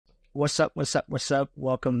What's up? What's up? What's up?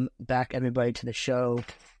 Welcome back, everybody, to the show.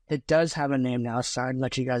 It does have a name now. Sorry to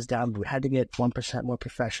let you guys down, but we had to get 1% more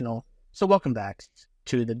professional. So welcome back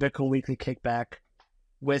to the Bitcoin Weekly Kickback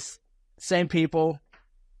with same people,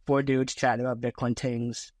 4 dudes chatting about Bitcoin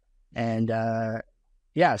things. And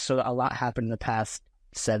so a lot happened in the past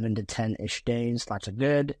 7 to 10-ish days. Lots of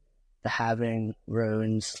good. The halving,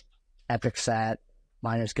 runes, epic sat,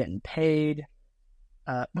 miners getting paid.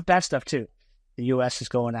 But bad stuff too. The US is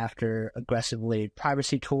going after aggressively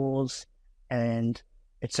privacy tools, and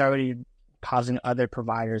it's already causing other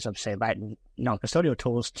providers of, say, non-custodial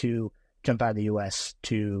tools to jump out of the US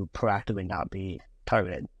to proactively not be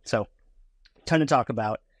targeted. So, ton to talk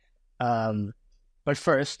about. But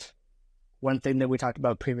first, one thing that we talked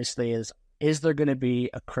about previously is there going to be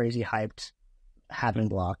a crazy hyped halving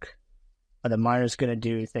block? Are the miners going to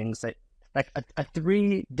do things that, like a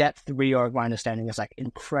 3-depth reorg, my understanding, is like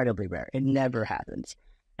incredibly rare. It never happens.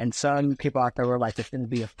 And some people out there were like, there's going to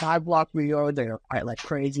be a 5-block reorg. They're quite like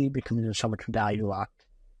crazy because there's so much value locked.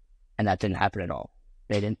 And that didn't happen at all.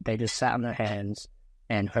 They just sat on their hands,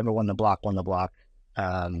 and whoever won the block won the block.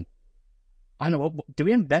 I don't know. Do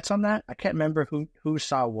we have bets on that? I can't remember who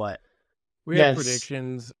saw what. We had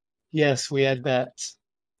predictions. Yes, we had bets.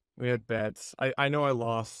 We had bets. I know I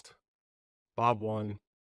lost. Bob won.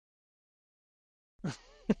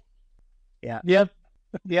 Yeah. Yep.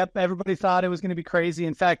 Everybody thought it was going to be crazy.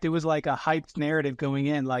 In fact, it was like a hyped narrative going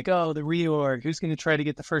in, like, oh, the reorg, who's going to try to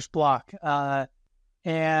get the first block?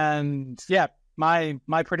 And yeah, my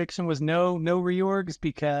prediction was no reorgs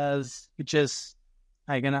because it just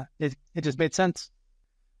made sense.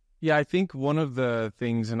 Yeah, I think one of the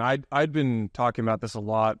things, and I'd been talking about this a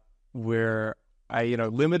lot, where I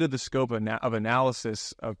limited the scope of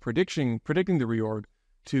analysis of predicting the reorg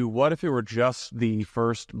to what if it were just the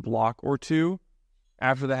first block or two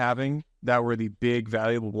after the halving that were the big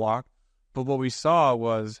valuable block. But what we saw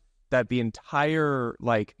was that the entire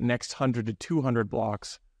next 100 to 200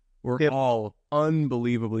 blocks were all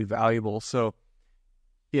unbelievably valuable. So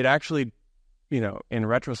it actually, in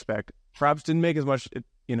retrospect, perhaps didn't make as much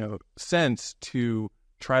sense to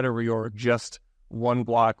try to reorg just one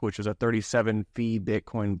block, which is a 37 fee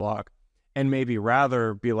Bitcoin block, and maybe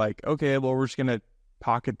rather be like, okay, well, we're just going to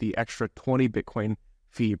pocket the extra 20 Bitcoin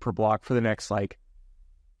fee per block for the next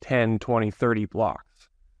 10, 20, 30 blocks.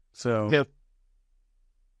 So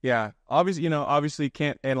yeah, obviously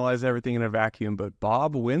can't analyze everything in a vacuum, but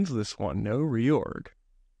Bob wins this one. No reorg.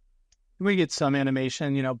 We get some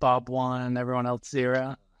animation, Bob 1, everyone else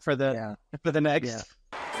 0 for the next. Yeah.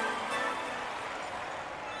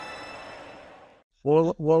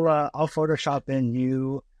 I'll Photoshop in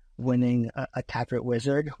you winning a Taproot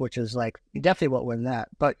Wizard, which is you definitely won't win that,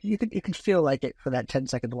 but you can feel like it for that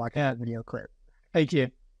 10-second watch video clip. Thank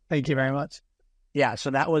you very much. Yeah,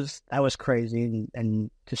 so that was crazy,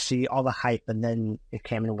 and to see all the hype, and then it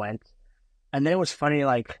came and went, and then it was funny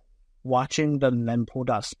watching the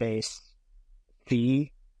mempool.space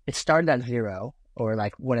fee. It started at 0 or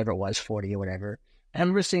whatever it was, 40 or whatever. I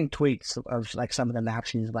remember seeing tweets of some of the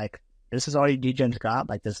maps. He's like, "This is all you degens got.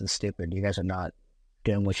 This is stupid. You guys are not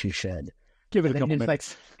doing what you should." Give it a couple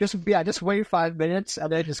minutes. Just wait 5 minutes,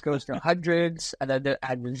 and then it just goes to hundreds, and then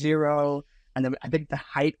add 0, and then I think the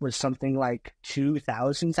height was something like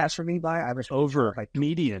 2,000. That's for me by I was over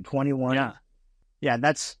median 21. Yeah.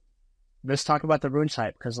 Let's talk about the runes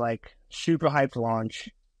hype, because super hyped launch.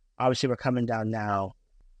 Obviously, we're coming down now.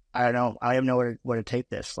 I don't know. I don't even know where to take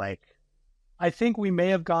this. I think we may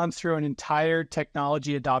have gone through an entire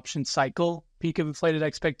technology adoption cycle, peak of inflated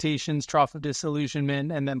expectations, trough of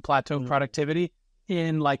disillusionment, and then plateau productivity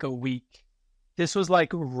in a week. This was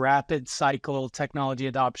rapid cycle technology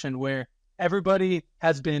adoption where everybody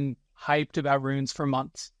has been hyped about runes for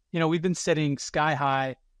months. We've been setting sky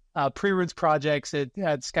high pre-runes projects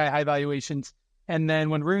at sky high valuations. And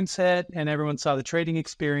then when runes hit and everyone saw the trading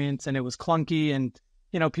experience and it was clunky, and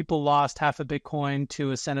people lost half a Bitcoin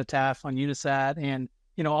to a cenotaph on Unisat, and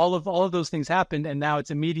all of those things happened, and now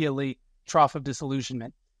it's immediately trough of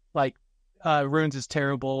disillusionment. Runes is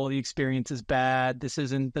terrible, the experience is bad. This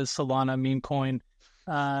isn't the Solana meme coin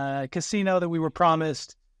casino that we were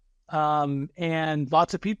promised, and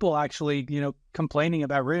lots of people actually complaining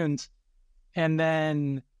about runes. And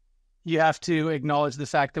then you have to acknowledge the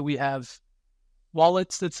fact that we have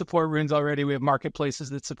wallets that support runes already. We have marketplaces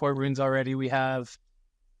that support runes already. We have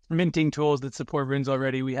minting tools that support runes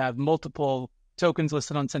already. We have multiple tokens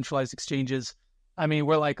listed on centralized exchanges. I mean,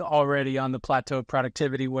 we're already on the plateau of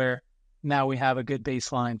productivity where now we have a good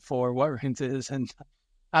baseline for what runes is. And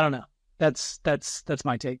I don't know. That's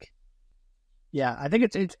my take. Yeah, I think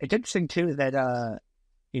it's interesting too that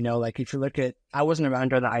You know, like if you look at, I wasn't around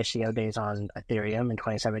during the ICO days on Ethereum in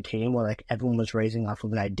 2017, where like everyone was raising off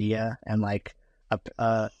of an idea and like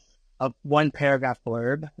a one paragraph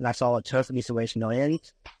blurb, and that's all it took for these to raise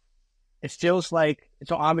millions. It feels like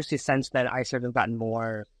it's obviously sense that ICOs have gotten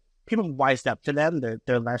more, people have wised up to them.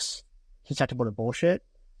 They're less susceptible to bullshit.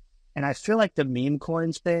 And I feel like the meme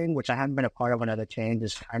coins thing, which I haven't been a part of on other chains,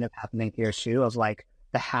 is kind of happening here too, of like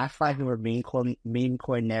the half-life of a meme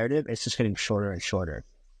coin narrative is just getting shorter and shorter.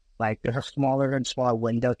 Like there's a smaller and smaller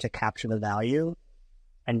window to capture the value.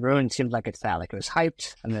 And Ruin seems like it's that. Like it was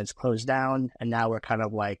hyped and then it's closed down. And now we're kind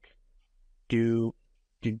of like,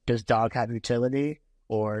 does dog have utility?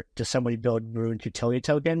 Or does somebody build Ruin's utility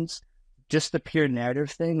tokens? Just the pure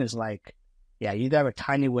narrative thing is like, yeah, you either have a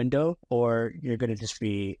tiny window or you're going to just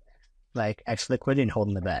be like X liquidity and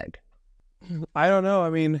holding the bag. I don't know. I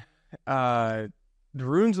mean,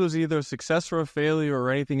 Runes was either a success or a failure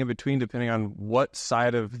or anything in between, depending on what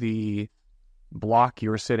side of the block you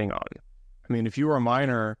were sitting on. I mean, if you were a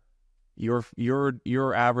miner, your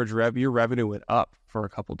average your revenue went up for a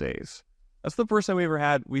couple days. That's the first time we ever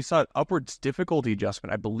had. We saw upwards difficulty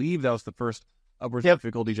adjustment. I believe that was the first upwards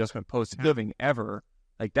difficulty adjustment post Halving ever.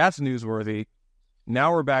 Like that's newsworthy.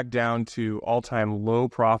 Now we're back down to all-time low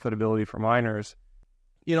profitability for miners.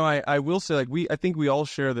 You know, I will say, like I think we all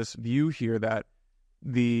share this view here that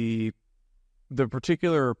the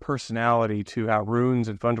particular personality to how runes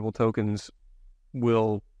and fungible tokens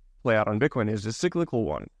will play out on Bitcoin is a cyclical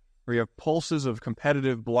one, where you have pulses of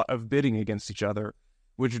competitive of bidding against each other,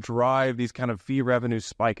 which drive these kind of fee revenue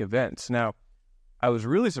spike events. Now, I was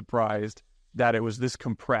really surprised that it was this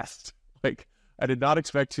compressed. Like, I did not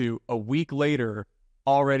expect to, a week later,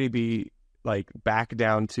 already be like back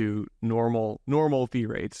down to normal fee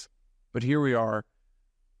rates. But here we are.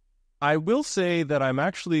 I will say that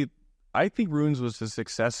I think Runes was a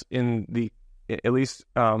success in the, at least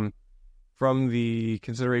from the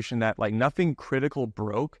consideration that like nothing critical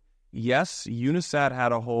broke. Yes, Unisat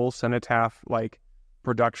had a whole Cenotaph like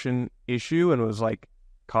production issue and was like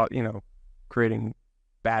caught, creating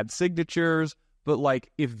bad signatures. But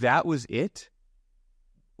like, if that was it,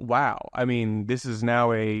 wow. I mean, this is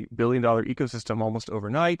now a billion-dollar ecosystem almost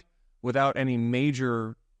overnight without any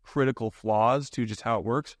major critical flaws to just how it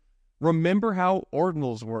works. Remember how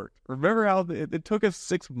ordinals worked. Remember how it took us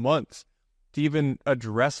 6 months to even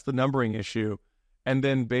address the numbering issue, and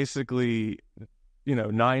then basically,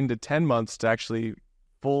 9 to 10 months to actually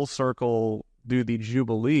full circle do the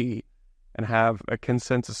Jubilee and have a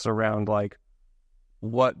consensus around like,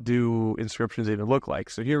 what do inscriptions even look like?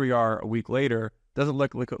 So here we are a week later. Doesn't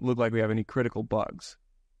look like we have any critical bugs,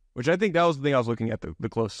 which I think that was the thing I was looking at the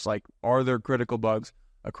closest. Like, are there critical bugs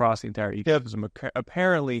across the entire ecosystem? Yep.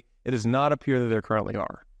 Apparently, it does not appear that there currently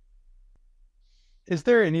are. Is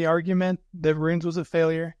there any argument that Runes was a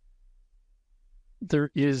failure?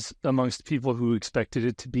 There is amongst people who expected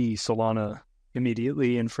it to be Solana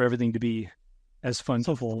immediately and for everything to be as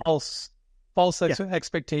fungible. False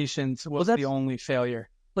expectations was the only failure.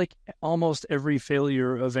 Like almost every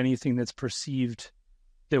failure of anything that's perceived,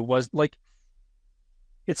 there was like,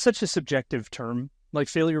 it's such a subjective term. Like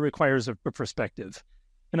failure requires a perspective.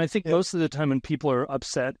 And I think most of the time when people are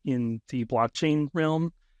upset in the blockchain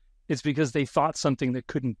realm, it's because they thought something that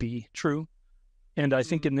couldn't be true. And I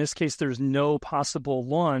think in this case, there's no possible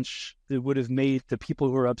launch that would have made the people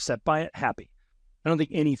who are upset by it happy. I don't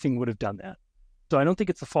think anything would have done that. So I don't think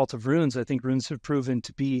it's the fault of Runes. I think Runes have proven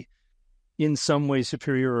to be in some way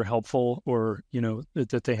superior or helpful, or,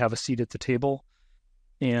 that they have a seat at the table.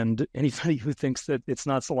 And anybody who thinks that it's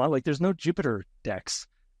not Solana, like there's no Jupiter DEX.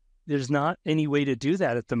 There's not any way to do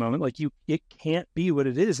that at the moment. Like it can't be what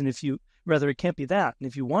it is. And it can't be that. And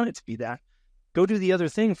if you want it to be that, go do the other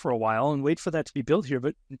thing for a while and wait for that to be built here.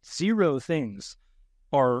 But zero things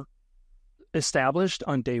are established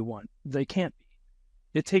on day one. They can't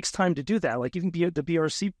be. It takes time to do that. Like even the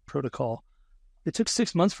BRC protocol, it took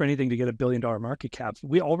 6 months for anything to get $1 billion market cap.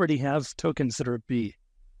 We already have tokens that are at B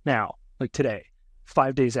now, like today,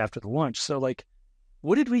 5 days after the launch. So like,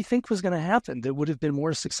 what did we think was going to happen that would have been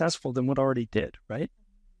more successful than what already did, right?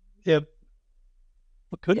 Yep.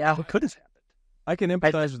 What could have happened? I can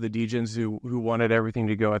empathize with the degens who wanted everything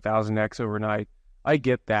to go 1,000x overnight. I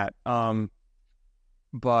get that.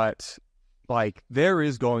 But like, there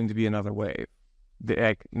is going to be another wave.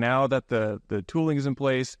 Now that the tooling is in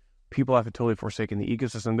place, people have to totally forsaken the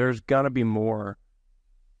ecosystem. There's gonna be more.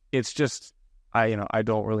 It's just, I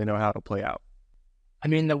don't really know how it'll play out. I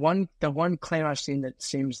mean, the one claim I've seen that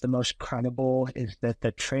seems the most credible is that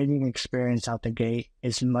the trading experience out the gate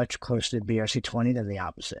is much closer to BRC20 than the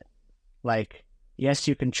opposite. Like, yes,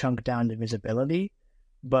 you can chunk down the visibility,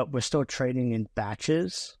 but we're still trading in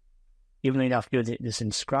batches. Even though you have to do this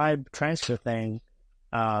inscribe transfer thing,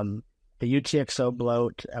 the UTXO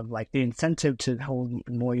bloat of like the incentive to hold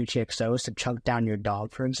more UTXOs to chunk down your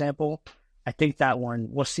dog, for example. I think that one,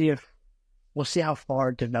 we'll see how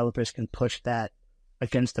far developers can push that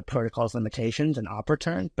against the protocol's limitations and op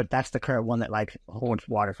return, but that's the current one that like holds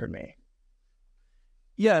water for me.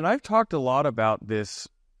 Yeah, and I've talked a lot about this,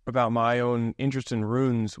 about my own interest in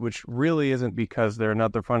runes, which really isn't because they're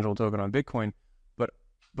another fungible token on Bitcoin, but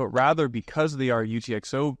rather because they are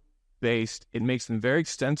UTXO based, it makes them very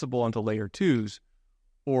extensible onto layer 2s,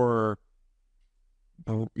 or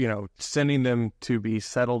sending them to be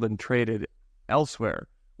settled and traded elsewhere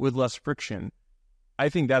with less friction. I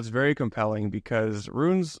think that's very compelling because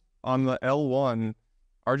runes on the L1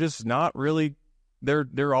 are just not really,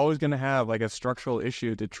 they're always going to have like a structural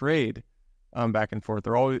issue to trade back and forth.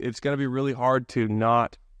 It's going to be really hard to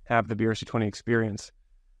not have the BRC20 experience.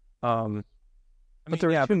 But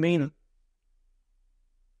there are two main.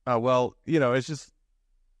 It's just,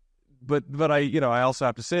 but I also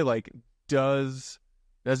have to say, like, does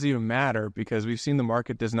it even matter? Because we've seen the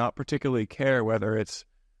market does not particularly care whether it's,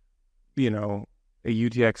 a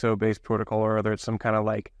UTXO based protocol or whether it's some kind of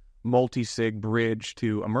like multi-sig bridge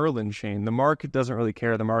to a Merlin chain. The market doesn't really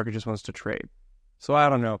care. The market just wants to trade. So I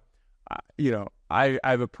don't know. I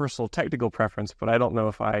have a personal technical preference, but I don't know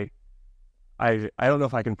if I don't know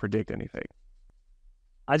if I can predict anything.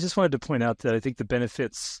 I just wanted to point out that I think the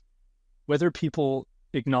benefits, whether people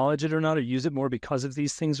acknowledge it or not, or use it more because of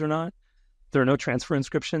these things or not, there are no transfer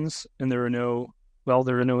inscriptions, and there are no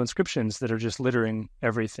inscriptions that are just littering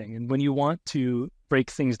everything. And when you want to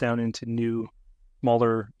break things down into new,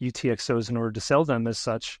 smaller UTXOs in order to sell them as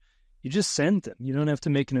such, you just send them. You don't have to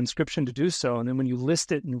make an inscription to do so. And then when you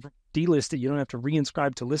list it and delist it, you don't have to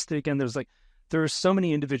reinscribe to list it again. There are so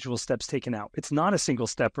many individual steps taken out. It's not a single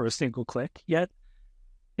step or a single click yet.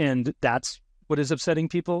 And that's what is upsetting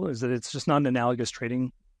people, is that it's just not an analogous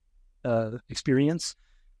trading experience,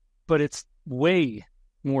 but it's way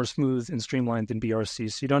more smooth and streamlined than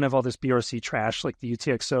BRC. So you don't have all this BRC trash like the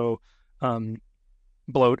UTXO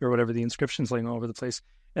bloat or whatever, the inscriptions laying all over the place.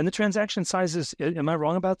 And the transaction size is, am I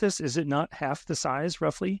wrong about this? Is it not half the size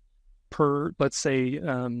roughly per, let's say,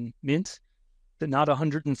 mint? That not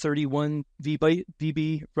 131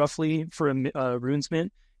 VB roughly for a runes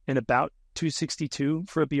mint and about 262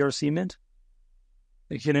 for a BRC mint?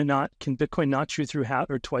 Can Bitcoin not chew through half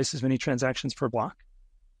or twice as many transactions per block?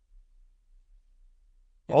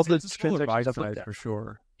 All the transactions size for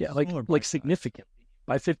sure. Yeah, like significantly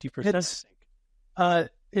by 50%.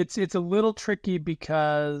 It's a little tricky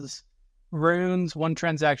because runes, one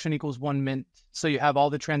transaction equals one mint, so you have all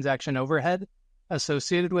the transaction overhead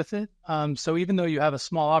associated with it. So even though you have a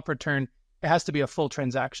small op return, it has to be a full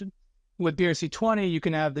transaction. With BRC20, you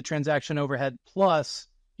can have the transaction overhead plus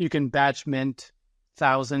you can batch mint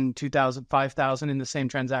 1,000, 2,000, 5,000 in the same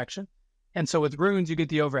transaction. And so with runes, you get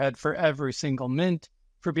the overhead for every single mint.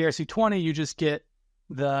 For BRC20, you just get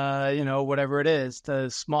the, whatever it is, the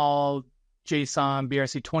small JSON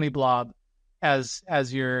BRC20 blob as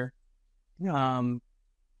your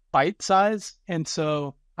byte size. And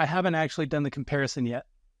so I haven't actually done the comparison yet.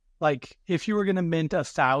 Like if you were going to mint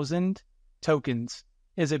 1,000 tokens,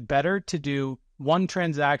 is it better to do one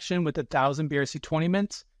transaction with 1,000 BRC20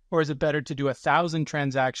 mints, or is it better to do 1,000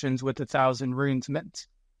 transactions with 1,000 runes mints?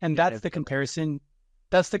 And that's the comparison.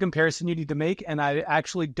 That's the comparison you need to make. And I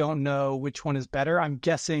actually don't know which one is better. I'm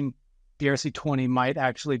guessing BRC20 might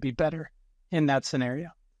actually be better in that scenario,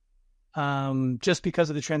 just because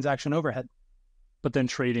of the transaction overhead. But then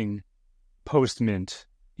trading post mint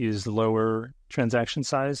is lower transaction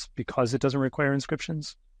size because it doesn't require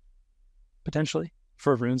inscriptions, potentially,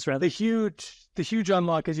 for runes rather. The huge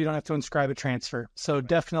unlock is you don't have to inscribe a transfer. So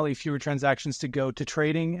definitely fewer transactions to go to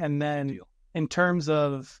trading. And then in terms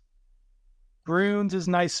of runes is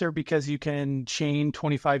nicer because you can chain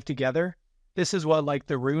 25 together. This is what like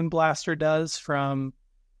the Rune Blaster does from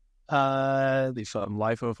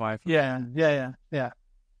LIFO 5. Yeah.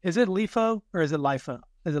 Is it LIFO or is it LIFO?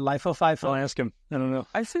 Is it LIFO 5? I'll ask him. I don't know.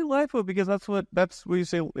 I say LIFO because that's what you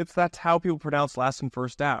say. That's how people pronounce last and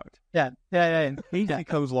first out. Yeah. PC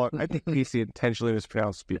comes along. I think PC intentionally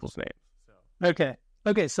mispronounces people's names. So. Okay.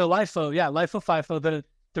 So LIFO, LIFO 5,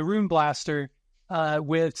 the Rune Blaster.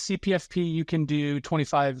 With CPFP, you can do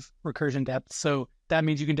 25 recursion depth. So that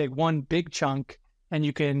means you can take one big chunk and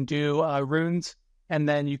you can do runes, and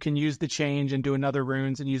then you can use the change and do another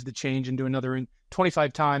runes and use the change and do another rune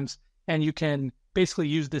 25 times. And you can basically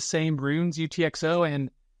use the same runes UTXO and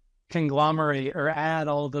conglomerate or add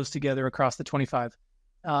all of those together across the 25.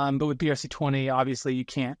 But with BRC20, obviously you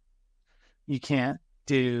can't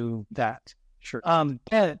do that. Sure.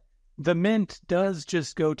 But the mint does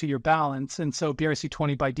just go to your balance, and so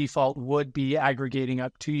BRC20 by default would be aggregating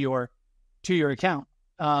up to your account.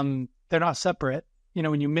 They're not separate.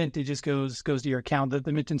 When you mint, it just goes to your account.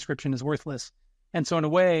 The mint inscription is worthless. And so in a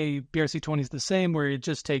way, BRC20 is the same, where it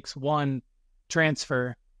just takes one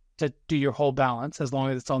transfer to do your whole balance, as long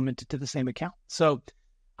as it's all minted to the same account. So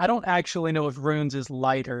I don't actually know if Runes is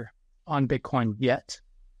lighter on Bitcoin yet.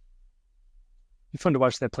 It'd be fun to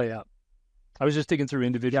watch that play out. I was just digging through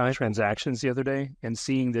individual transactions the other day and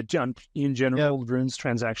seeing that in general, Runes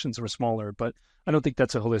transactions were smaller, but I don't think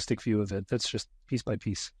that's a holistic view of it. That's just piece by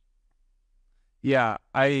piece. Yeah,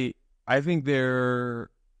 I think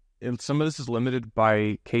some of this is limited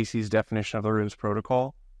by Casey's definition of the Runes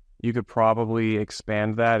protocol. You could probably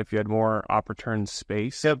expand that if you had more op return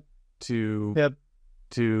space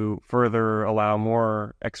to further allow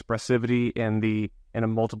more expressivity in a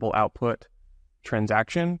multiple output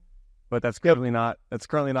transaction. But that's currently not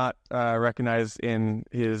recognized in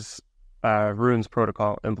his Runes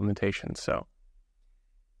protocol implementation. So,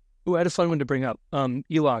 I had a fun one to bring up.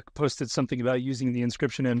 Elok posted something about using the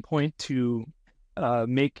inscription endpoint to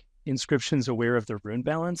make inscriptions aware of their rune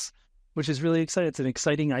balance, which is really exciting. It's an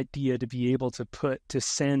exciting idea to be able to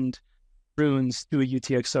send runes to a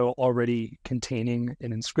UTXO already containing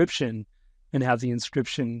an inscription and have the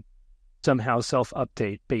inscription somehow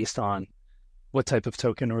self-update based on what type of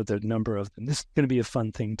token or the number of them. This is going to be a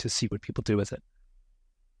fun thing to see what people do with it.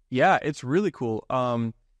 Yeah, it's really cool.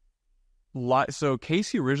 So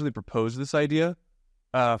Casey originally proposed this idea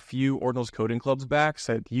a few Ordinals coding clubs back,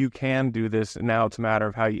 said you can do this, and now it's a matter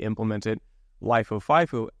of how you implement it. LIFO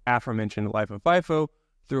FIFO, aforementioned LIFO FIFO,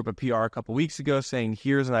 threw up a PR a couple weeks ago saying,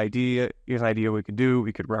 here's an idea we could do.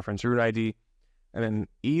 We could reference root ID. And then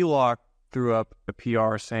Elok threw up a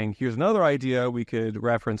PR saying, here's another idea. We could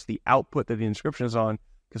reference the output that the inscription is on,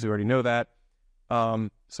 because we already know that.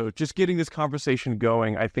 So just getting this conversation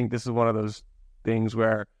going, I think this is one of those things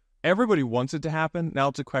where everybody wants it to happen. Now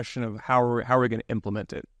it's a question of how are we going to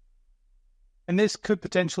implement it. And this could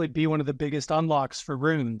potentially be one of the biggest unlocks for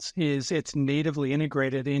Runes, is it's natively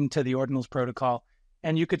integrated into the Ordinals protocol.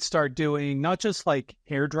 And you could start doing not just like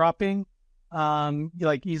airdropping,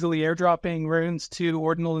 like easily airdropping runes to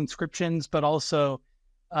ordinal inscriptions, but also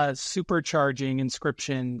supercharging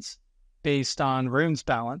inscriptions based on runes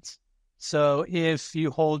balance. So if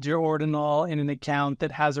you hold your ordinal in an account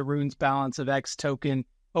that has a runes balance of X token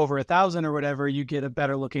over 1,000 or whatever, you get a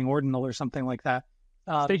better looking ordinal or something like that.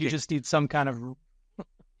 You just need some kind of,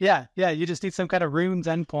 you just need some kind of runes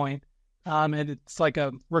endpoint. And it's like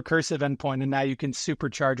a recursive endpoint, and now you can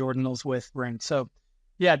supercharge ordinals with runes. So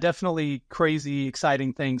yeah, definitely crazy,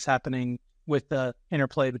 exciting things happening with the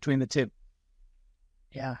interplay between the two.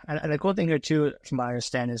 Yeah, and the cool thing here too, from what I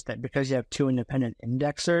understand, is that because you have two independent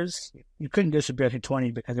indexers, you couldn't do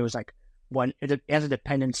BRC20 because it was like it has a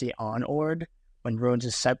dependency on ORD when Runes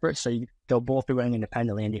is separate, so they'll both be running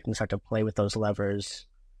independently, and you can start to play with those levers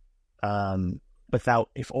without,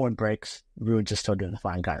 if ORD breaks, Runes is still doing the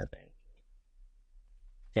fine kind of thing.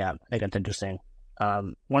 Yeah, I think that's interesting.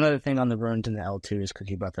 One other thing on the Runes and the L2 is, because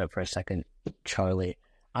you brought that up for a second, Charlie,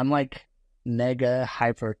 I'm like mega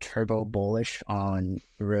hyper turbo bullish on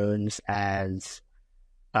Runes as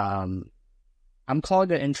I'm calling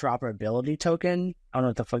it an interoperability token. I don't know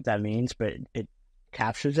what the fuck that means, but it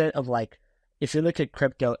captures it of like, if you look at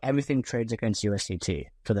crypto, everything trades against USDT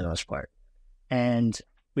for the most part. And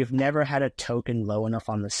we've never had a token low enough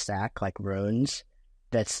on the stack like Runes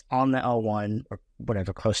that's on the L1 or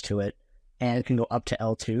whatever, close to it, and it can go up to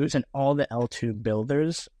L2s, and all the L2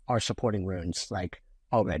 builders are supporting Runes, like,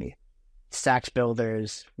 already. Stacks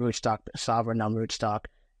builders, Rootstock, Sovereign, non-Rootstock,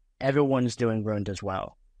 everyone's doing Runes as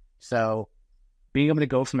well. So, being able to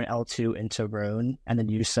go from an L2 into Rune, and then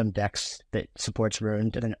use some DEX that supports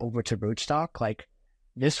Rune, and then over to Rootstock, like,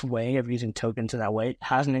 this way of using tokens in that way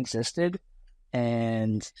hasn't existed,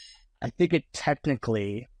 and I think it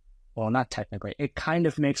technically, well, not technically, it kind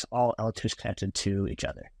of makes all L2s connected to each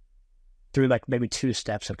other through like maybe 2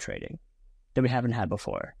 steps of trading that we haven't had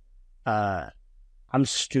before. I'm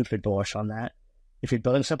stupid bullish on that. If you're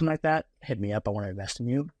building something like that, hit me up. I want to invest in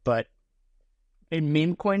you. But in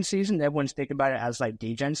meme coin season, everyone's thinking about it as like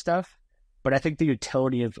degen stuff. But I think the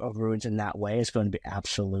utility of Runes in that way is going to be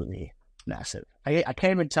absolutely massive. I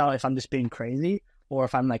can't even tell if I'm just being crazy or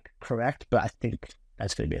if I'm like correct, but I think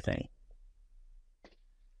that's going to be a thing.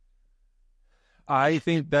 I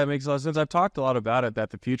think that makes a lot of sense. I've talked a lot about it, that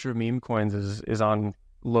the future of meme coins is on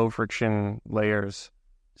low friction layers.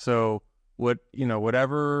 So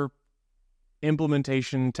whatever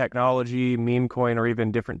implementation technology, meme coin, or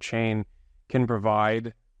even different chain can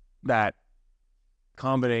provide that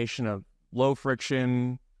combination of low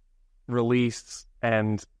friction release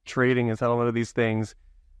and trading and settlement of these things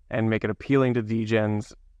and make it appealing to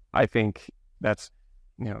degens, I think that's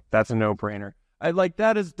a no-brainer.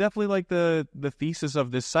 That is definitely like the thesis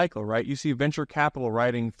of this cycle, right? You see venture capital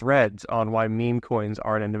writing threads on why meme coins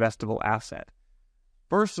are an investable asset.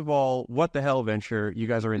 First of all, what the hell, venture? You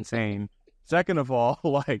guys are insane. Second of all,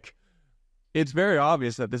 like, it's very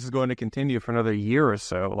obvious that this is going to continue for another year or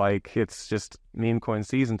so. Like, it's just meme coin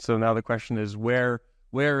season. So now the question is, where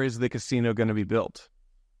is the casino going to be built?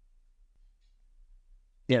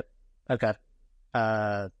 Yep. Okay.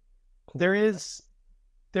 There is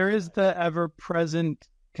the ever-present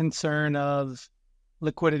concern of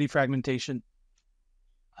liquidity fragmentation.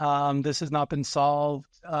 This has not been solved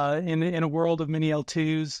in a world of mini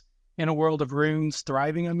L2s. In a world of runes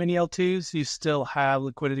thriving on mini L2s, you still have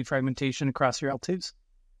liquidity fragmentation across your L2s.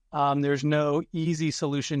 There's no easy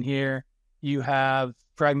solution here. You have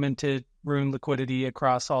fragmented rune liquidity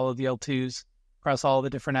across all of the L2s, across all the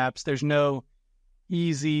different apps. There's no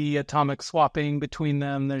easy atomic swapping between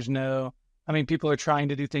them. People are trying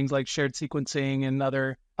to do things like shared sequencing and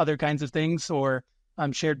other kinds of things, or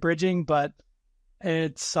shared bridging, but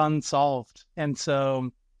it's unsolved. And so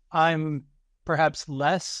I'm perhaps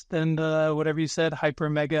less than the, whatever you said,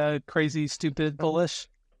 hyper mega crazy stupid bullish,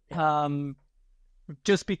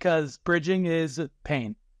 just because bridging is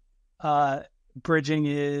pain. Bridging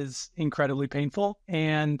is incredibly painful,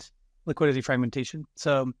 and liquidity fragmentation.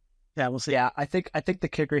 So yeah, we'll see. Yeah, I think the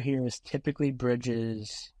kicker here is typically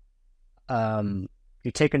bridges.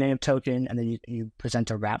 You take a native token and then you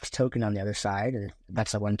present a wraps token on the other side, and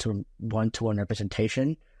that's a one-to-one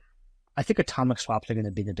representation. I think atomic swaps are going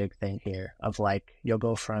to be the big thing here. Of like, you'll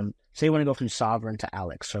go from, say you want to go from Sovereign to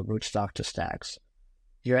Alex, so rootstock to stacks.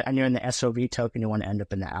 You're in the SOV token, you want to end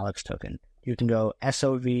up in the Alex token. You can go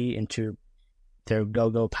SOV into their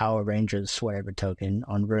Go-Go Power Rangers whatever token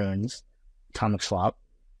on runes, atomic swap,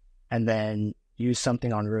 and then use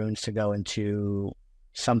something on runes to go into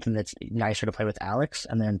something that's nicer to play with Alex,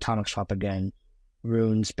 and then atomic swap again,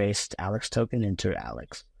 runes-based Alex token into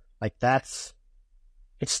Alex. Like,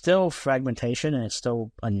 it's still fragmentation, and it's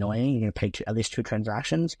still annoying. You're going to pay at least 2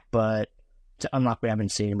 transactions, but to unlock we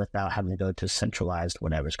haven't seen without having to go to centralized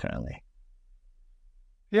whatever's currently.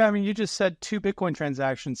 Yeah, you just said 2 Bitcoin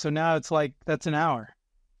transactions, so now it's like, that's an hour.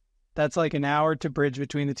 That's like an hour to bridge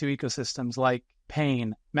between the 2 ecosystems, like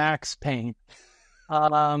pain, max pain.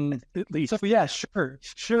 At least. So yeah,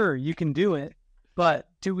 sure, you can do it, but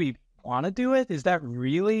do we want to do it? Is that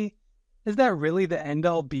really the end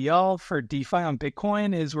all be all for DeFi on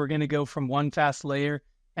Bitcoin? Is we're going to go from one fast layer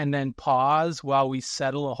and then pause while we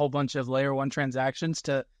settle a whole bunch of layer 1 transactions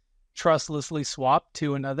to trustlessly swap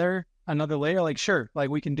to another layer? Like, sure, like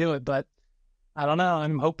we can do it, but I don't know.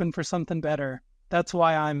 I'm hoping for something better. That's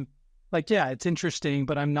why I'm like, yeah, it's interesting,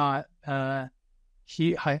 but I'm not hyper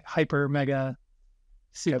mega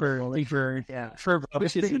super hyper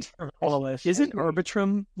Isn't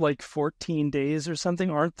Arbitrum like 14 days or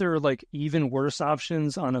something? Aren't there like even worse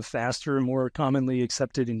options on a faster, more commonly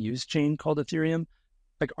accepted and used chain called Ethereum?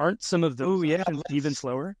 Like, aren't some of those options even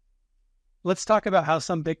slower? Let's talk about how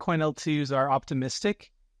some Bitcoin L2s are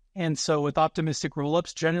optimistic. And so with optimistic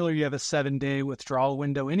rollups, generally you have a 7-day withdrawal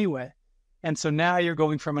window anyway. And so now you're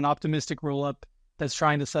going from an optimistic rollup that's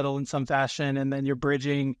trying to settle in some fashion, and then you're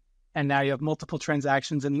bridging, and now you have multiple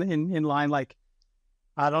transactions in line. Like,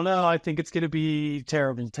 I don't know. I think it's going to be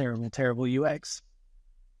terrible UX.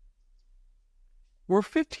 We're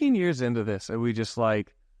 15 years into this, and we just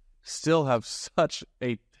still have such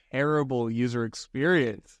a terrible user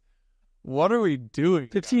experience. What are we doing?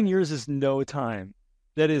 15 years is no time.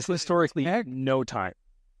 That is historically no time.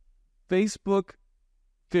 Facebook,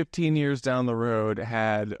 15 years down the road,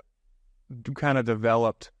 had kind of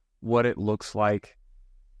developed what it looks like.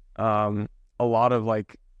 A lot of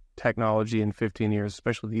technology in 15 years,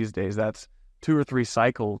 especially these days, that's 2 or 3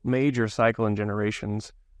 major cycle in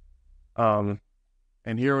generations. And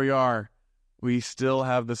here we are. We still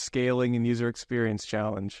have the scaling and user experience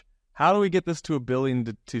challenge. How do we get this to 1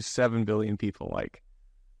 billion to 7 billion people?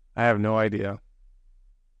 I have no idea.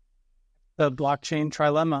 The blockchain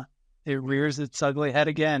trilemma. It rears its ugly head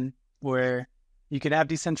again, where you can have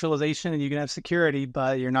decentralization and you can have security,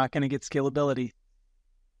 but you're not going to get scalability.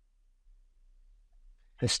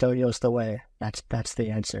 Custodial's the way. That's the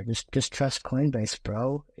answer. Just trust Coinbase,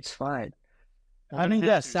 bro. It's fine.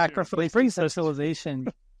 Sacrifice decentralization.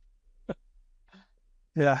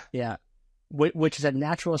 Yeah. Which is a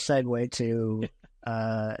natural segue to,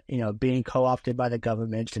 being co-opted by the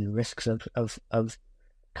government and risks of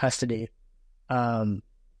custody.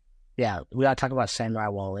 yeah, we gotta talk about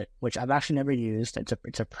Samourai Wallet, which I've actually never used.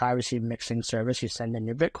 It's a privacy mixing service. You send in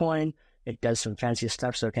your Bitcoin, it does some fancy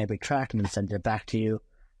stuff so it can't be tracked, and then sends it back to you.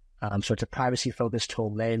 So it's a privacy focused tool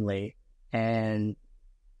mainly. And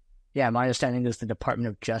yeah, my understanding is the Department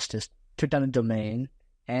of Justice took down the domain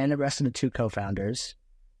and arrested the 2 co-founders.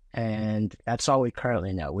 And that's all we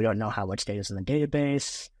currently know. We don't know how much data is in the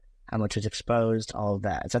database, how much is exposed, all of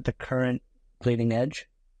that. Is that the current bleeding edge?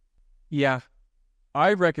 Yeah.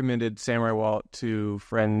 I recommended Samourai Wallet to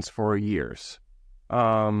friends for years.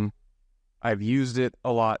 I've used it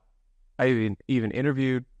a lot. I even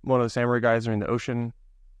interviewed one of the Samurai guys during the Ocean,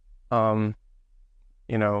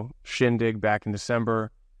 shindig back in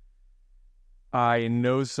December. I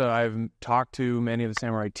know, so I've talked to many of the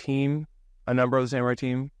Samurai team, a number of the Samurai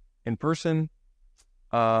team in person.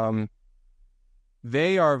 They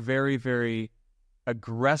are very, very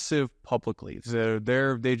aggressive publicly. So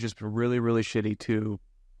they just really, really shitty to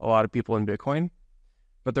a lot of people in Bitcoin,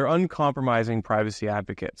 but they're uncompromising privacy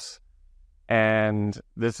advocates. And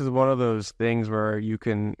this is one of those things where you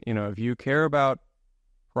can, if you care about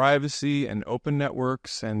privacy and open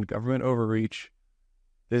networks and government overreach,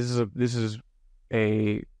 this is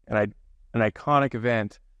an iconic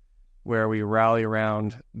event where we rally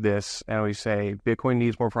around this and we say Bitcoin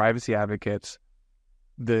needs more privacy advocates.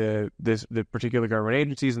 The particular government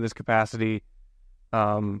agencies in this capacity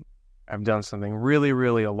have done something really,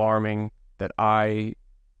 really alarming that I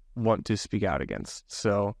want to speak out against.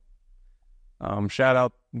 So shout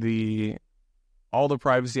out all the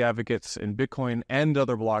privacy advocates in Bitcoin and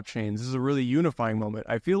other blockchains. This is a really unifying moment.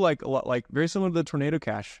 I feel like a lot, like very similar to the Tornado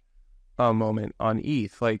Cash moment on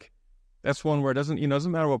ETH. Like that's one where it doesn't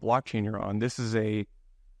matter what blockchain you're on. This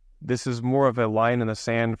is more of a line in the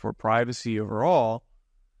sand for privacy overall.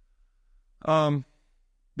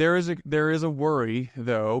 There is a worry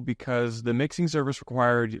though, because the mixing service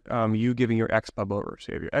required you giving your XPub over.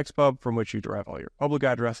 So you have your XPub from which you derive all your public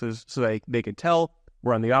addresses, so they could tell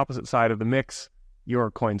where on the opposite side of the mix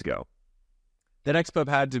your coins go. That XPub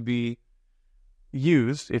had to be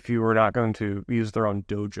used if you were not going to use their own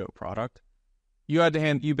Dojo product.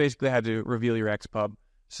 You basically had to reveal your XPub.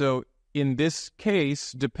 So in this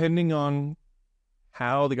case, depending on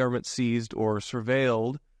how the government seized or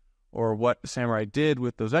surveilled or what Samurai did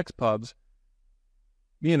with those XPubs,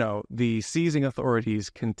 the seizing authorities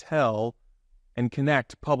can tell and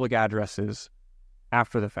connect public addresses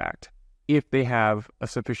after the fact if they have a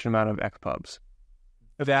sufficient amount of XPubs.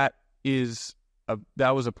 That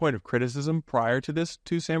was a point of criticism prior to this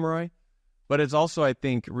to Samurai, but it's also, I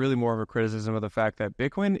think, really more of a criticism of the fact that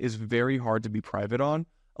Bitcoin is very hard to be private on.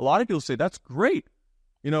 A lot of people say that's great.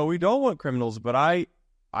 We don't want criminals, but I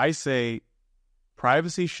say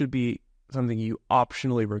privacy should be something you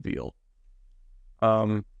optionally reveal.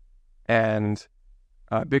 And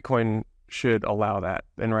Bitcoin should allow that.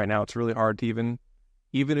 And right now it's really hard to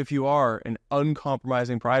even if you are an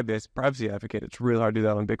uncompromising privacy advocate, it's really hard to do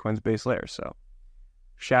that on Bitcoin's base layer. So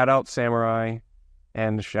shout out Samurai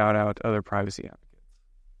and shout out other privacy advocates.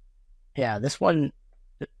 Yeah, this one,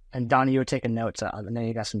 and Donny, you were taking notes. I know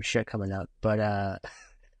you got some shit coming up, but I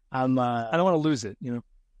don't want to lose it,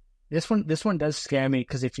 This one does scare me,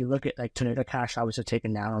 because if you look at like Tornado Cash, I was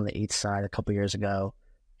taken down on the ETH side a couple years ago,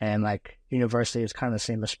 and like University is kind of the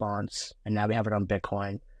same response, and now we have it on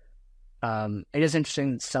Bitcoin. It is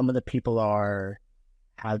interesting that some of the people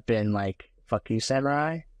have been like, fuck you,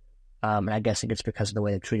 Samurai. And I guess it's because of the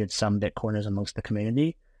way they treated some Bitcoiners amongst the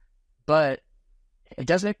community. But it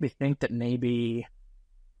does make me think that maybe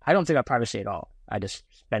I don't think about privacy at all. I just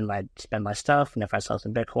spend my stuff, and if I sell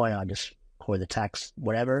some Bitcoin, I'll just core the tax,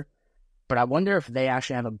 whatever. But I wonder if they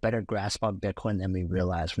actually have a better grasp on Bitcoin than we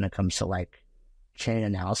realize when it comes to like chain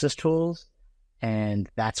analysis tools. And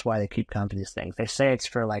that's why they keep coming to these things. They say it's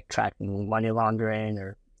for like tracking money laundering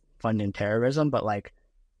or funding terrorism, but like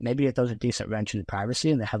maybe if those are decent wrench in privacy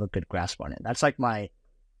and they have a good grasp on it. That's like I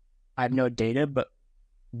have no data, but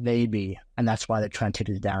maybe, and that's why they're trying to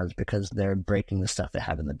take it down, is because they're breaking the stuff they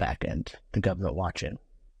have in the back end, the government watching.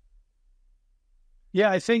 Yeah,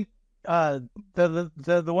 I think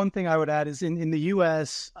the one thing I would add is in the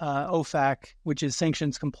U.S., OFAC, which is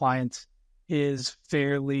sanctions compliance, is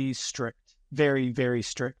fairly strict, very, very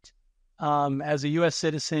strict. As a U.S.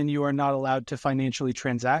 citizen, you are not allowed to financially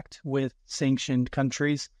transact with sanctioned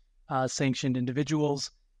countries, sanctioned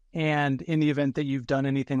individuals. And in the event that you've done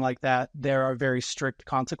anything like that, there are very strict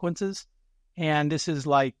consequences. And this is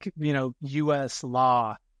like, U.S.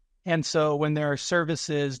 law. And so when there are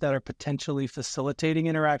services that are potentially facilitating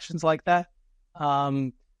interactions like that,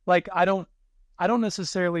 I don't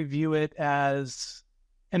necessarily view it as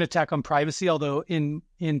an attack on privacy, although in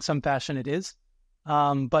some fashion it is.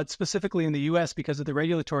 But specifically in the US, because of the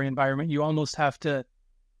regulatory environment, you almost have to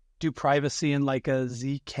do privacy in like a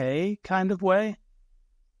ZK kind of way.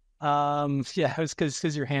 Yeah, it's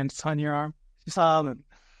because your hand's on your arm.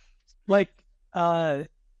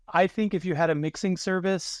 I think if you had a mixing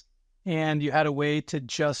service and you had a way to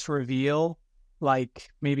just reveal like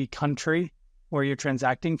maybe country where you're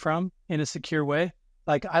transacting from in a secure way,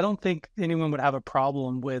 like I don't think anyone would have a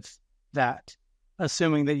problem with that,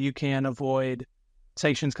 assuming that you can avoid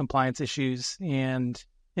sanctions compliance issues and,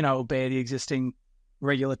 obey the existing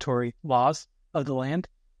regulatory laws of the land.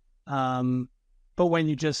 But when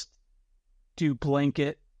you just do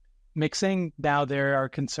blanket mixing, now there are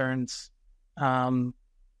concerns from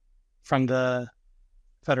the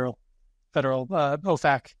federal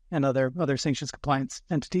OFAC and other sanctions compliance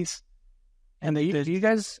entities. And do you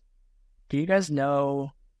guys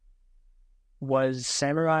know, was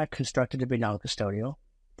Samourai constructed to be non-custodial?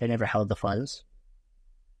 They never held the funds.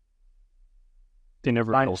 They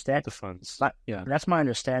never held the funds. Yeah, that's my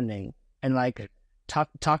understanding. And like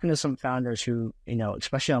talking to some founders who,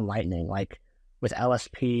 especially on Lightning, like with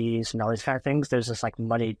LSPs and all these kind of things, there's this like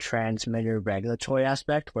money transmitter regulatory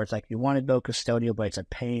aspect where it's like you want to go custodial, but it's a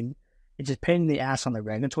pain. It's just pain in the ass on the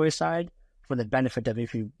regulatory side for the benefit of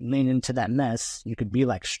if you lean into that mess, you could be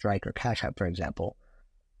like Strike or Cash App, for example.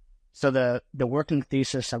 So the working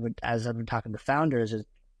thesis as I've been talking to founders is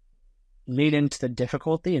lean into the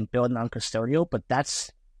difficulty and build non-custodial, but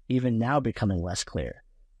that's even now becoming less clear.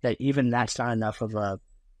 That even that's not enough of a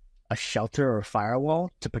shelter or a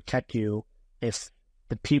firewall to protect you if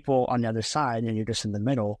the people on the other side and you're just in the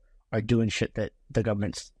middle are doing shit that the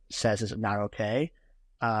government says is not okay.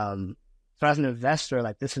 So as an investor,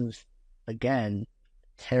 like this is, again,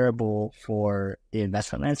 terrible for the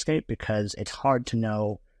investment landscape because it's hard to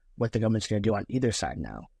know what the government's going to do on either side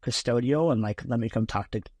now. Custodial and like, let me come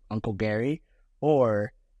talk to Uncle Gary,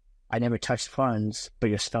 or I never touched funds, but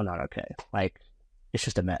you're still not okay. Like, it's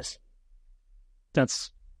just a mess.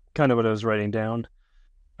 That's kind of what I was writing down.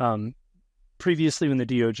 Previously, when the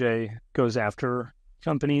DOJ goes after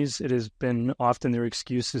companies, it has been often their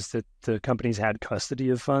excuse is that the companies had custody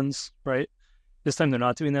of funds, right? This time they're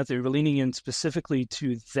not doing that. They were leaning in specifically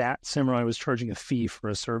to that Samourai was charging a fee for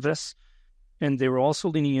a service. And they were also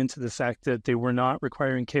leaning into the fact that they were not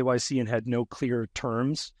requiring KYC and had no clear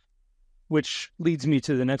terms, which leads me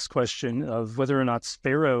to the next question of whether or not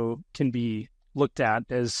Sparrow can be looked at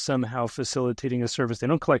as somehow facilitating a service. They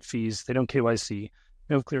don't collect fees. They don't KYC.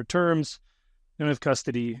 They have clear terms. They don't have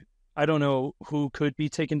custody. I don't know who could be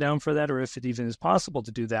taken down for that or if it even is possible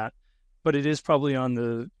to do that, but it is probably on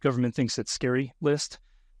the government thinks it's scary list.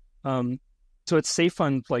 So it's safe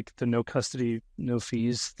on like the no custody, no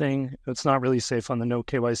fees thing. It's not really safe on the no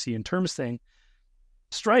KYC and terms thing.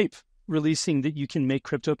 Stripe releasing that you can make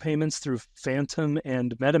crypto payments through Phantom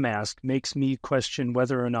and MetaMask makes me question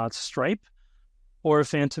whether or not Stripe or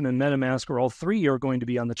Phantom and MetaMask or all three are going to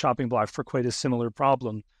be on the chopping block for quite a similar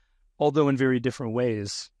problem, although in very different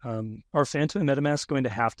ways. Are Phantom and MetaMask going to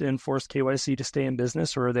have to enforce KYC to stay in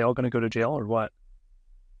business, or are they all going to go to jail, or what?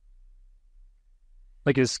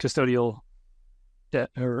 Like, is custodial debt,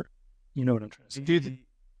 or you know what I'm trying to say?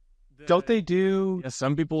 Don't they do? Yeah,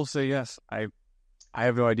 some people say yes. I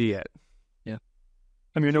have no idea yet. Yeah,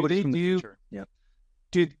 I mean, nobody do. Yeah.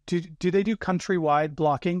 Do they do countrywide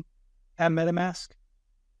blocking at MetaMask?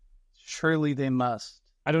 Surely they must.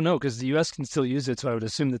 I don't know, because the U.S. can still use it, so I would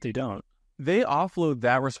assume that they don't. They offload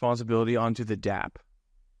that responsibility onto the DApp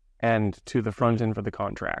and to the front end for the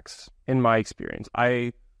contracts, in my experience.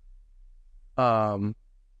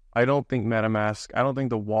 I don't think MetaMask, I don't think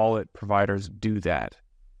the wallet providers do that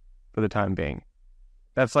for the time being.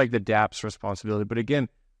 That's like the DApp's responsibility. But again,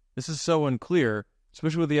 this is so unclear,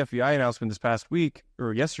 especially with the FBI announcement this past week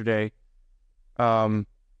or yesterday. Yeah,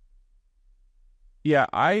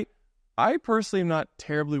 I personally am not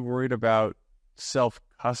terribly worried about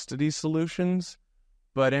self-custody solutions,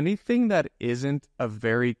 but anything that isn't a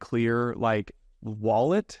very clear like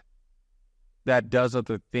wallet that does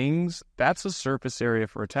other things, that's a surface area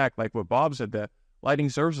for attack. Like what Bob said, the Lightning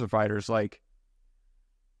service providers, like,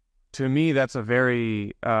 to me, that's a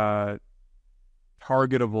very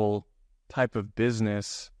targetable type of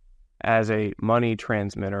business as a money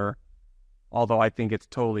transmitter, although I think it's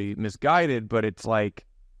totally misguided, but it's like,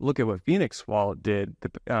 look at what Phoenix Wallet did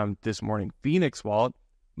this morning. Phoenix Wallet,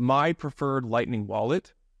 my preferred Lightning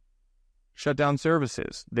wallet, shut down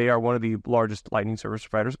services. They are one of the largest Lightning service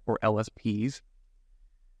providers, or LSPs.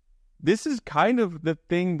 This is kind of the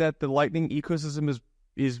thing that the Lightning ecosystem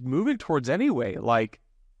is moving towards anyway. Like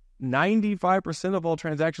 95% of all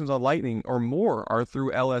transactions on Lightning or more are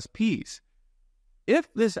through LSPs.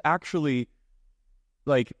 If this actually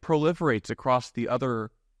like proliferates across the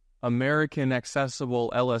other American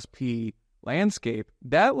accessible LSP landscape,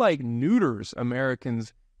 that like neuters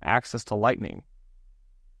Americans' access to Lightning.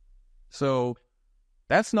 So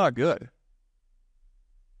that's not good.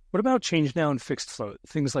 What about change now and fixed float,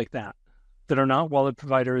 things like that are not wallet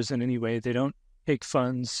providers in any way? They don't take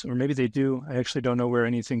funds, or maybe they do. I actually don't know where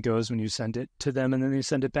anything goes when you send it to them and then they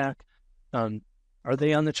send it back. Are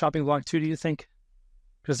they on the chopping block too, do you think?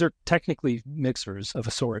 Because they're technically mixers of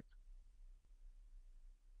a sort.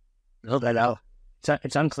 No, I know.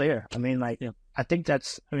 It's unclear. I mean, like, I think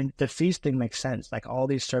the fees thing makes sense. Like, all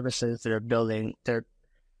these services that are building, a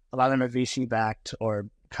lot of them are VC backed or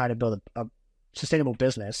trying to build a sustainable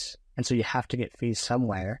business. And so you have to get fees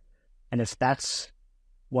somewhere. And if that's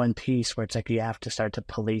one piece where it's like you have to start to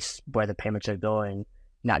police where the payments are going,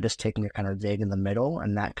 not just taking your kind of vig in the middle,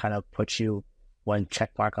 and that kind of puts you one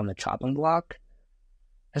check mark on the chopping block.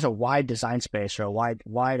 There's a wide design space or a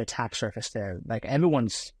wide attack surface there. Like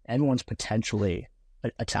everyone's potentially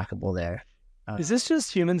attackable there. Is this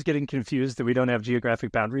just humans getting confused that we don't have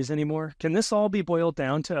geographic boundaries anymore? Can this all be boiled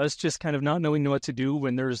down to us just kind of not knowing what to do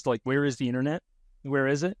when there's like, where is the internet? Where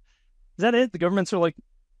is it? Is that it? The governments are like,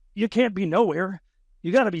 you can't be nowhere.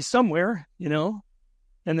 You got to be somewhere, you know?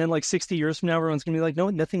 And then like 60 years from now, everyone's going to be like, no,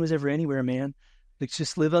 nothing was ever anywhere, man. Like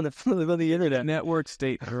just live on the internet. Network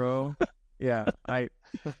state, bro. Yeah. I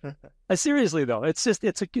seriously though, it's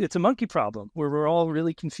a monkey problem where we're all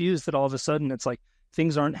really confused that all of a sudden it's like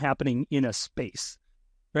things aren't happening in a space.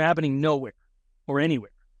 They're happening nowhere or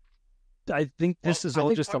anywhere. I think this is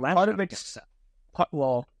all just a last part of it's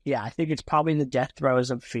I think it's probably in the death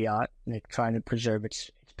throes of fiat and it's trying to preserve its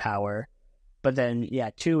power. But then,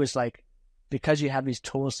 two is like, because you have these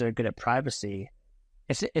tools that are good at privacy,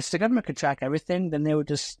 if the government could track everything, then they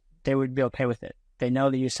would be okay with it. They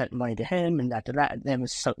know that you sent money to him and that, and it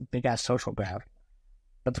was so big ass social graph.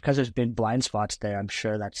 But because there's big blind spots there, I'm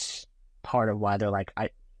sure that's part of why they're like,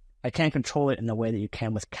 I can't control it in the way that you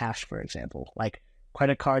can with cash, for example. Like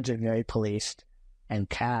credit cards are very policed, and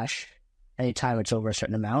cash, anytime it's over a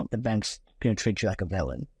certain amount, the bank's gonna treat you like a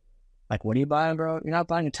villain. Like, what are you buying, bro? You're not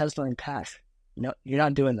buying a Tesla in cash. No, you're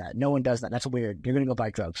not doing that. No one does that. That's weird. You're gonna go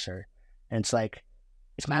buy drugs, sir. And it's like,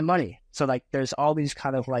 it's my money. So like, there's all these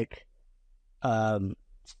kind of like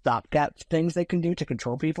stopgap things they can do to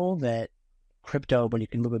control people that crypto, when you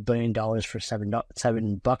can move $1 billion for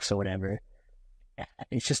 $7 or whatever,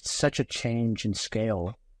 it's just such a change in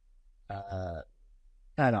scale. I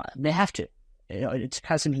don't know. They have to. It's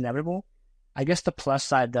kind of seems inevitable. I guess the plus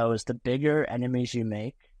side though is the bigger enemies you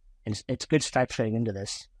make, and it's good Stripe getting into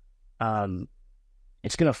this.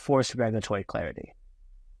 It's going to force regulatory clarity.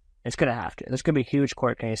 It's going to have to. There's going to be huge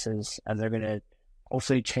court cases, and they're going to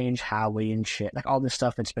hopefully change how we and shit. Like all this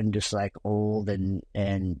stuff that's been just like old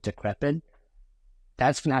and decrepit,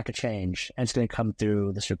 that's going to have to change, and it's going to come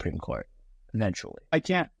through the Supreme Court eventually. I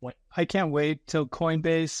can't wait till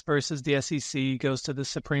Coinbase versus the SEC goes to the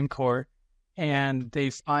Supreme Court, and they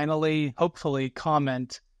finally, hopefully,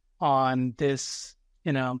 comment on this.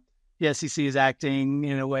 The SEC is acting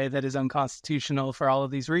in a way that is unconstitutional for all of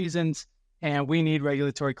these reasons, and we need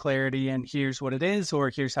regulatory clarity, and here's what it is, or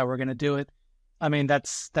here's how we're going to do it. I mean,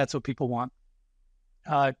 that's what people want.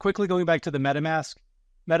 Quickly going back to the MetaMask.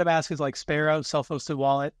 MetaMask is like Sparrow, self-hosted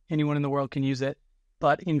wallet. Anyone in the world can use it.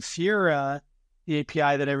 But Infura, the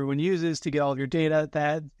API that everyone uses to get all of your data,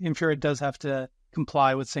 that Infura does have to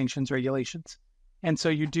comply with sanctions regulations. And so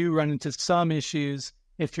you do run into some issues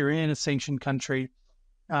if you're in a sanctioned country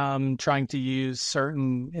trying to use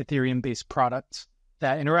certain Ethereum-based products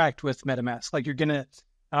that interact with MetaMask. Like you're going to,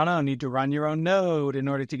 need to run your own node in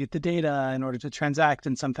order to get the data, in order to transact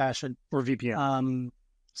in some fashion. Or VPN.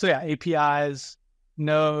 APIs,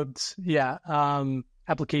 nodes,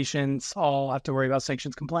 applications all have to worry about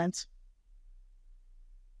sanctions compliance.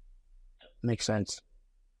 Makes sense.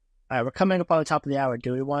 All right, we're coming up on the top of the hour.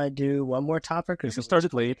 Do we want to do one more topic? Because we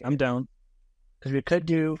started late. I'm down. Because we could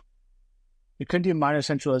do minor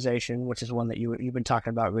centralization, which is one that you've been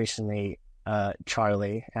talking about recently,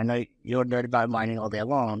 Charlie. I know you're nerd about mining all day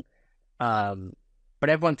long, but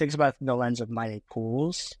everyone thinks about it from the lens of mining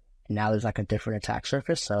pools. And now there's like a different attack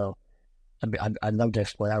surface, so I'd love to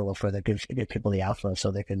explore that a little further. Give people the alpha so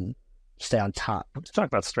they can stay on top. Let's talk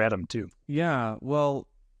about Stratum too. Yeah, well,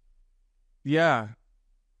 yeah,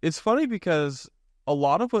 it's funny because a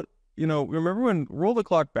lot of what remember when roll the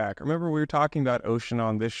clock back. Remember we were talking about Ocean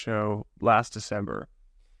on this show last December.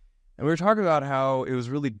 And we were talking about how it was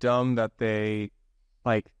really dumb that they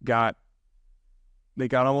got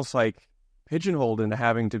almost like pigeonholed into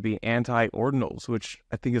having to be anti-ordinals, which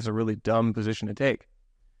I think is a really dumb position to take.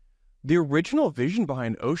 the original vision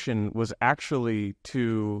behind Ocean was actually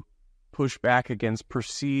to push back against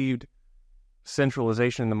perceived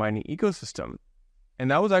centralization in the mining ecosystem. And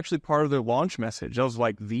that was actually part of their launch message. That was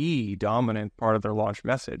like the dominant part of their launch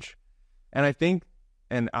message. And I think,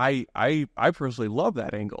 and I personally love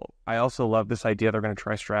that angle. I also love this idea they're going to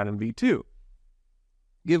try Strat in V2.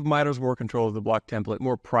 Give miners more control of the block template,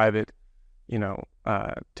 more private,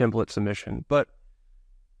 template submission. But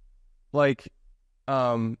like,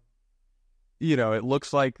 it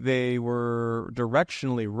looks like they were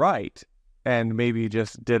directionally right and maybe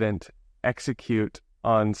just didn't execute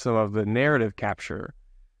on some of the narrative capture.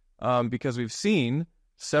 Because we've seen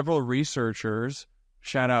several researchers,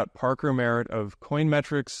 shout out Parker Merritt of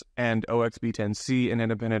Coinmetrics and OXB10C, an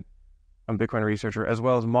independent Bitcoin researcher, as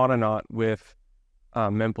well as Mononaut with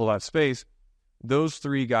mempool.space. Those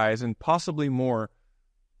three guys, and possibly more,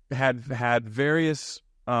 had various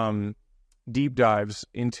deep dives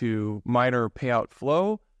into miner payout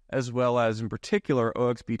flow, as well as, in particular,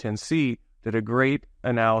 OXB10C did a great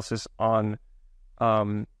analysis on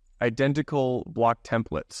identical block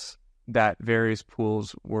templates that various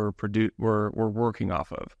pools were working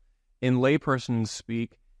off of. In layperson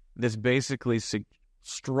speak, this basically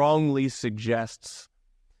strongly suggests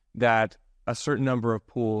that a certain number of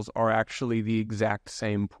pools are actually the exact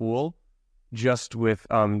same pool, just with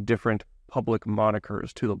different public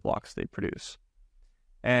monikers to the blocks they produce.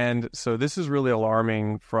 And so this is really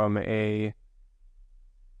alarming from a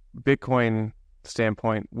Bitcoin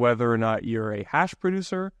standpoint, whether or not you're a hash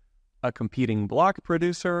producer, a competing block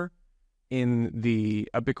producer, a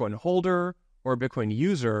Bitcoin holder, or a Bitcoin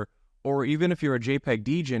user, or even if you're a JPEG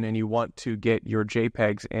degen and you want to get your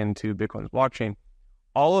JPEGs into Bitcoin's blockchain.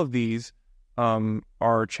 All of these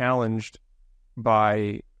are challenged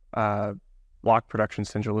by block production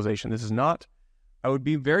centralization. This is not, I would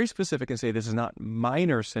be very specific and say this is not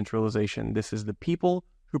miner centralization. This is the people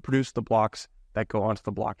who produce the blocks that go onto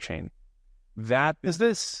the blockchain.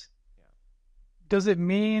 Does it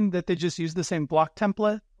mean that they just use the same block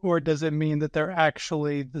template, or does it mean that they're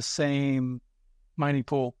actually the same mining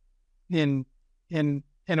pool in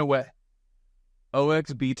a way?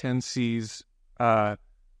 OXB10C's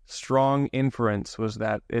strong inference was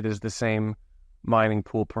that it is the same mining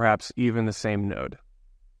pool, perhaps even the same node.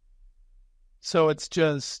 So it's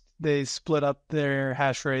just they split up their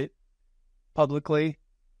hash rate publicly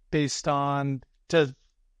based on to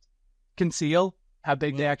conceal how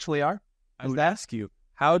big they actually are? I would ask you,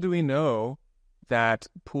 how do we know that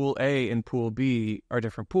pool A and pool B are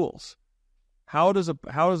different pools? How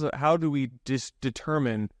do we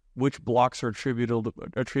determine which blocks are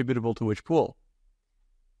attributable to which pool?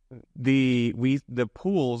 The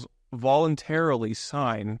pools voluntarily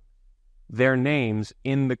sign their names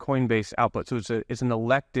in the Coinbase output. So it's an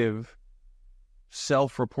elective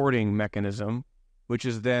self-reporting mechanism, which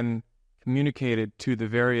is then communicated to the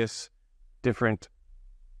various different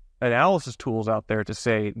analysis tools out there to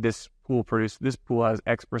say this pool has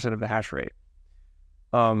X% of the hash rate.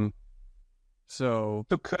 So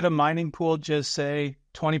could a mining pool just say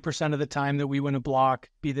 20% of the time that we win a block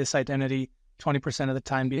be this identity, 20% of the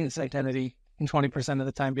time be this identity, and 20% of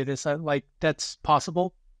the time be this? That's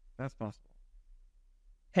possible? That's possible.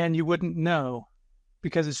 And you wouldn't know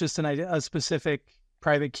because it's just a specific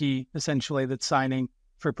private key, essentially, that's signing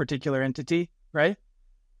for a particular entity, right?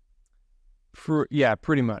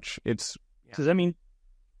 Pretty much. Does that mean?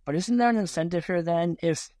 But isn't there an incentive here then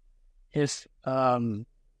if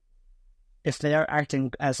they are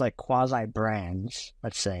acting as like quasi brands,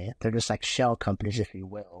 let's say they're just like shell companies, if you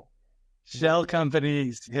will. Shell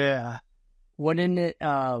companies, yeah. Wouldn't it?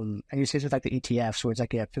 And you see this with like the ETFs, where it's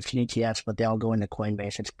like you have 15 ETFs, but they all go into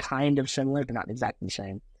Coinbase. It's kind of similar, but not exactly the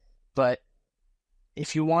same. But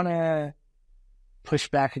if you want to push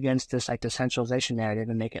back against this like decentralization narrative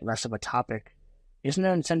and make it less of a topic, isn't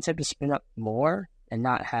there an incentive to spin up more and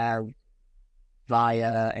not have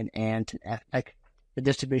via and ant and like the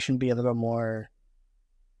distribution be a little more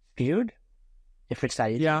skewed? If it's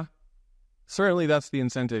that easy. Yeah, certainly that's the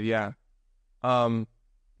incentive. Yeah.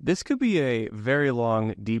 This could be a very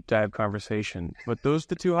long deep dive conversation, but those are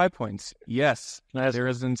the two high points. Yes, there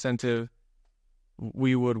is an incentive.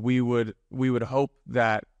 We would hope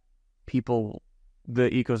that people, the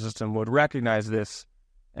ecosystem, would recognize this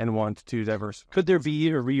and want to diversify. Could there be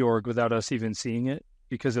a reorg without us even seeing it?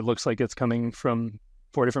 Because it looks like it's coming from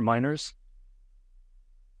 4 different miners.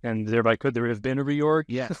 And thereby, could there have been a reorg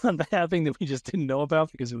on the halving that we just didn't know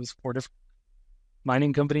about because it was 4 different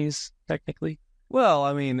mining companies, technically? Well,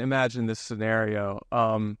 I mean, imagine this scenario.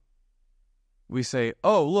 We say,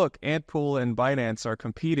 oh, look, Antpool and Binance are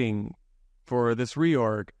competing for this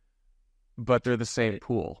reorg, but they're the same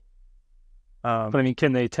pool. But I mean,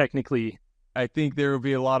 can they technically? I think there would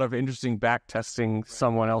be a lot of interesting back testing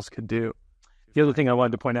someone else could do. The other thing I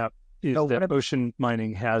wanted to point out is that Ocean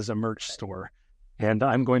Mining has a merch store, and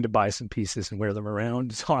I'm going to buy some pieces and wear them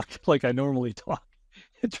around, talk like I normally talk,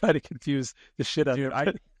 and try to confuse the shit out of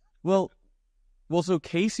it. Well, so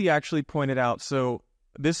Casey actually pointed out, so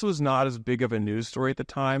this was not as big of a news story at the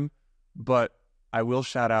time, but I will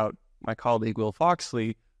shout out my colleague Will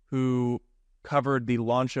Foxley, who covered the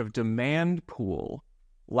launch of Demand Pool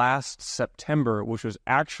last September, which was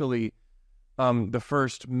actually the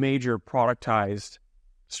first major productized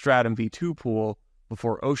Stratum V2 pool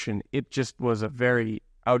before Ocean. It just was I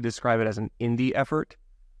would describe it as an indie effort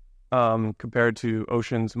compared to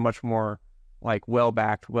Ocean's much more like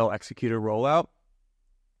well-backed, well-executed rollout.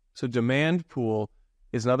 So Demand Pool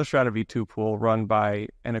is another Stratum V2 pool run by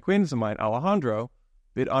an acquaintance of mine, Alejandro,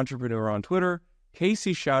 bit entrepreneur on Twitter.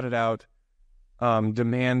 Casey shouted out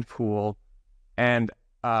Demand Pool, and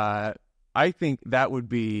I think that would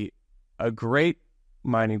be a great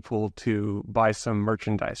mining pool to buy some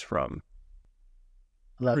merchandise from.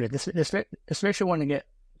 Love it. Especially when you get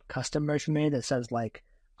custom merch made that says like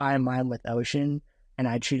I mine with Ocean and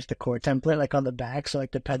I choose the core template like on the back, so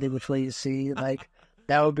like depending which way you see, like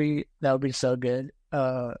that would be so good.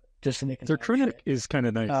 Just to make their crew neck is kind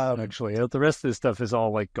of nice actually. The rest of this stuff is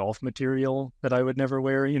all like golf material that I would never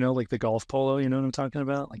wear, like the golf polo, you know what I'm talking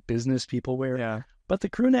about? Like business people wear. Yeah. But the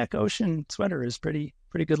crew neck Ocean sweater is pretty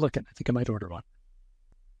good looking. I think I might order one.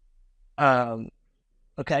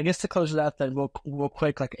 Okay, I guess to close it out then real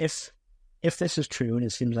quick, like if this is true, and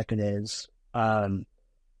it seems like it is,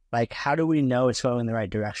 like how do we know it's going in the right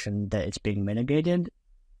direction, that it's being mitigated?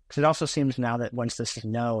 Because it also seems now that once this is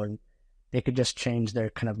known, they could just change their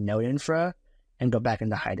kind of node infra and go back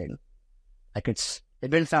into hiding. Like they've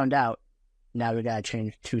been found out. Now we gotta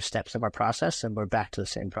change 2 steps of our process, and we're back to the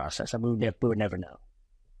same process. I mean, we would never know.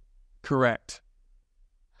 Correct.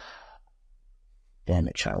 Damn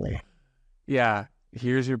it, Charlie. Yeah,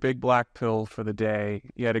 here's your big black pill for the day.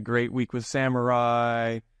 You had a great week with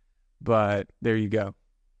Samourai, but there you go.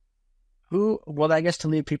 Well, I guess to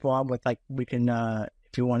leave people on with, like, we can,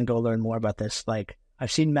 if you want to go learn more about this, like,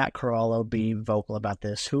 I've seen Matt Corallo be vocal about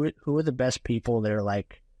this. Who are the best people that are,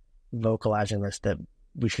 like, vocalizing this that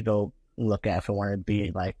we should go look at if we want to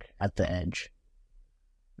be, like, at the edge?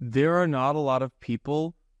 There are not a lot of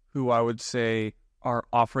people who I would say are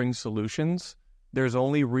offering solutions. There's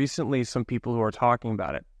only recently some people who are talking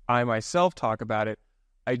about it. I myself talk about it.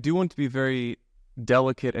 I do want to be very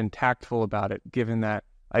delicate and tactful about it, given that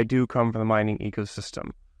I do come from the mining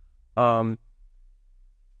ecosystem.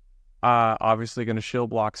 Obviously going to shill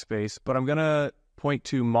block space, but I'm going to point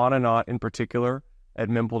to Mononaut in particular at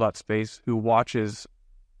Mimple.space, who watches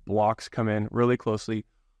blocks come in really closely.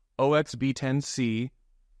 OXB10C,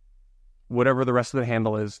 whatever the rest of the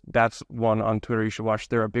handle is, that's one on Twitter you should watch.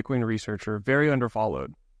 They're a Bitcoin researcher, very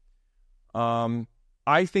underfollowed.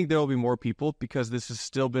 I think there will be more people because this has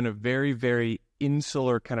still been a very, very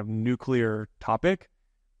insular kind of nuclear topic.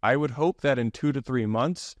 I would hope that in 2 to 3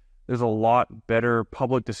 months, there's a lot better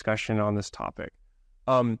public discussion on this topic.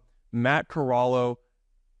 Matt Corallo,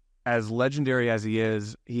 as legendary as he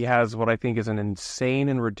is, he has what I think is an insane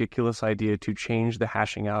and ridiculous idea to change the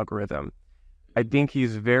hashing algorithm. I think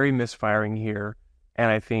he's very misfiring here, and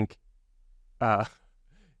I think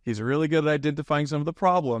he's really good at identifying some of the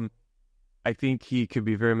problem. I think he could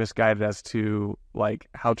be very misguided as to like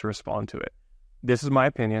how to respond to it. This is my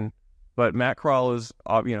opinion, but Matt Corallo is,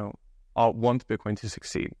 wants Bitcoin to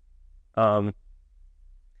succeed. And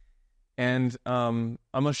I'm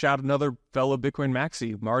gonna shout another fellow Bitcoin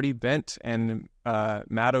maxi, Marty Bent and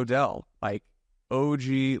Matt Odell, like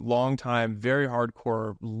OG, long time, very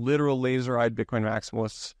hardcore, literal laser-eyed Bitcoin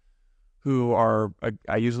maximalists who are,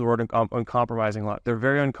 I use the word uncompromising a lot. They're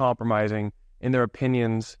very uncompromising in their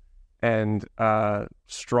opinions and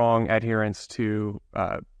strong adherence to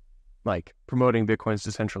like promoting Bitcoin's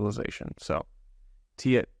decentralization. So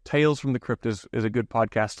Tales from the Crypt is a good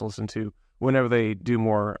podcast to listen to whenever they do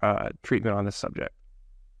more treatment on this subject.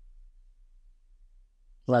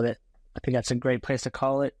 Love it. I think that's a great place to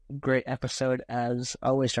call it. Great episode as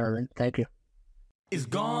always, Charlie. Thank you. It's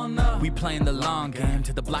gone up. We playing the long game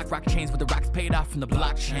to the black rock chains with the rocks paid off from the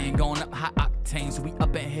blockchain. Going up high octane, so we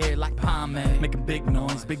up in here like pomade. Making big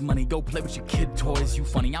noise, big money, go play with your kid toys. You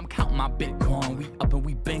funny, I'm counting my Bitcoin. We up and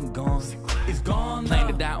we been gone. It's gone.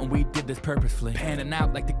 Planned it out and we did this purposefully. Panning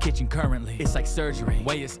out like the kitchen currently. It's like surgery,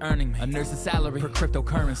 way it's earning me a nurse's salary per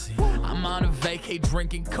cryptocurrency. I'm on a vacay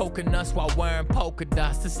drinking coconuts while wearing polka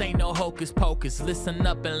dots. This ain't no hocus pocus, listen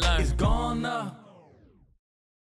up and learn. It's gone up.